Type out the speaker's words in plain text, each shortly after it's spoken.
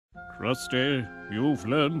Rusty, you've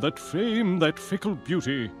learned that fame, that fickle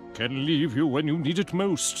beauty, can leave you when you need it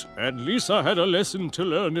most. And Lisa had a lesson to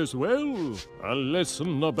learn as well. A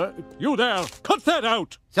lesson about... You there! Cut that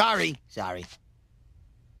out! Sorry.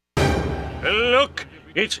 Look!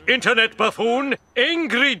 It's Internet Buffoon,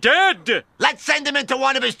 Angry Dad! Let's send him into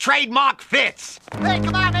one of his trademark fits! Hey,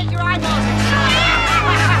 come on, make your eyeballs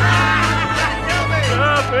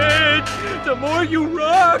Stop it! The more you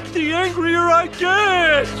rock, the angrier I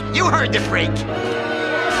get! You heard the freak!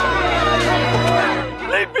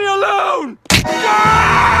 Leave me alone!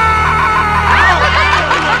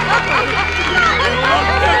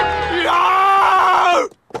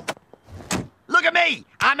 Look at me!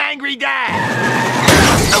 I'm Angry Dad!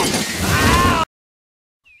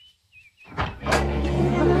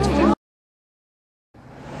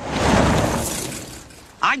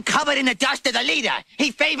 I'm covered in the dust of the leader!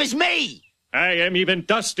 He favors me! I am even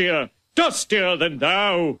dustier than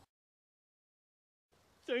thou!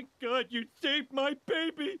 Thank God you saved my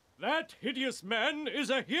baby! That hideous man is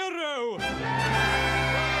a hero!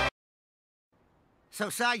 So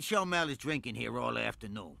Sideshow Mel is drinking here all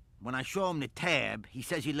afternoon. When I show him the tab, he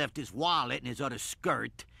says he left his wallet in his other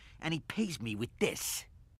skirt, and he pays me with this.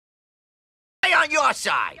 Stay on your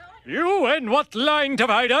side! You and what line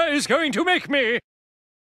divider is going to make me?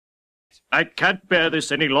 I can't bear this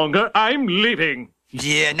any longer. I'm leaving.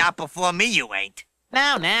 Yeah, not before me, you ain't.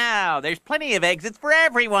 Now, there's plenty of exits for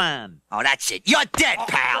everyone. Oh, that's it. You're dead,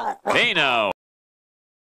 pal! They know.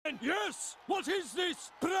 And yes, what is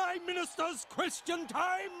this? Prime Minister's question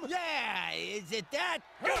time? Yeah, is it that?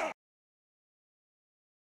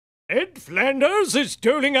 Ed Flanders is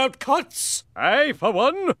doling out cuts. I, for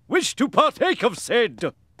one, wish to partake of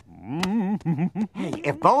said. Hey,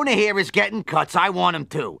 if Boner here is getting cuts, I want him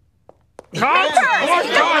to. Cuts?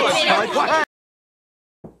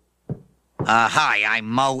 Hi, I'm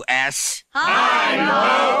Moe S. Hi,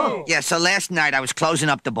 Moe! Yeah, so last night I was closing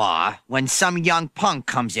up the bar when some young punk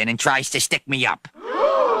comes in and tries to stick me up.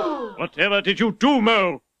 Whatever did you do,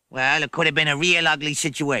 Moe? Well, it could have been a real ugly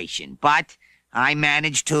situation, but I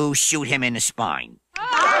managed to shoot him in the spine.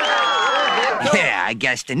 Yeah, I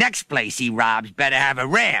guess the next place he robs better have a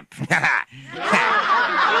ramp.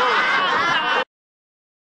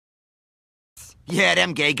 Yeah,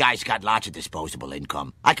 them gay guys got lots of disposable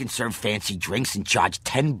income. I can serve fancy drinks and charge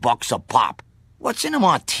 $10 a pop. What's in a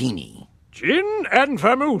martini? Gin and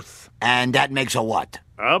vermouth. And that makes a what?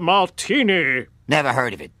 A martini. Never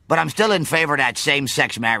heard of it. But I'm still in favor of that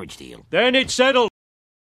same-sex marriage deal. Then it's settled.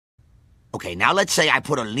 Okay, now let's say I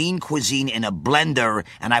put a lean cuisine in a blender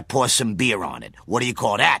and I pour some beer on it. What do you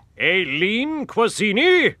call that? A lean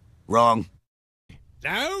cuisine? Wrong.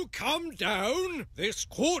 Now calm down. This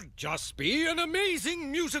could just be an amazing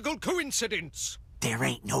musical coincidence. There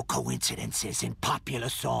ain't no coincidences in popular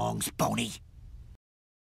songs, Boney.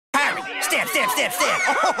 Harry, step!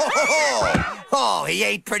 Oh, he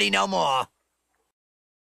ain't pretty no more.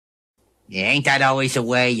 Yeah, ain't that always the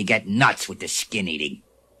way? You get nuts with the skin eating.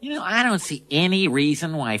 You know, I don't see any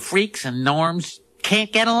reason why freaks and norms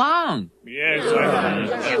can't get along. Yes,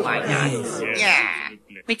 Yeah, why not? Yeah.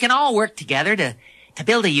 We can all work together to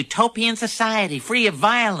build a utopian society free of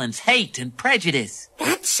violence, hate, and prejudice.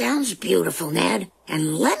 That sounds beautiful, Ned.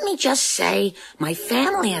 And let me just say, my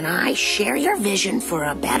family and I share your vision for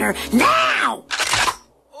a better... Now!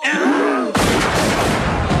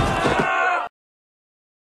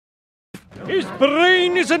 His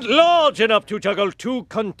brain isn't large enough to juggle two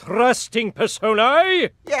contrasting personae.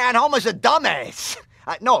 Yeah, and Homer's a dumbass.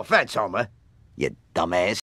 No offense, Homer. You dumbass.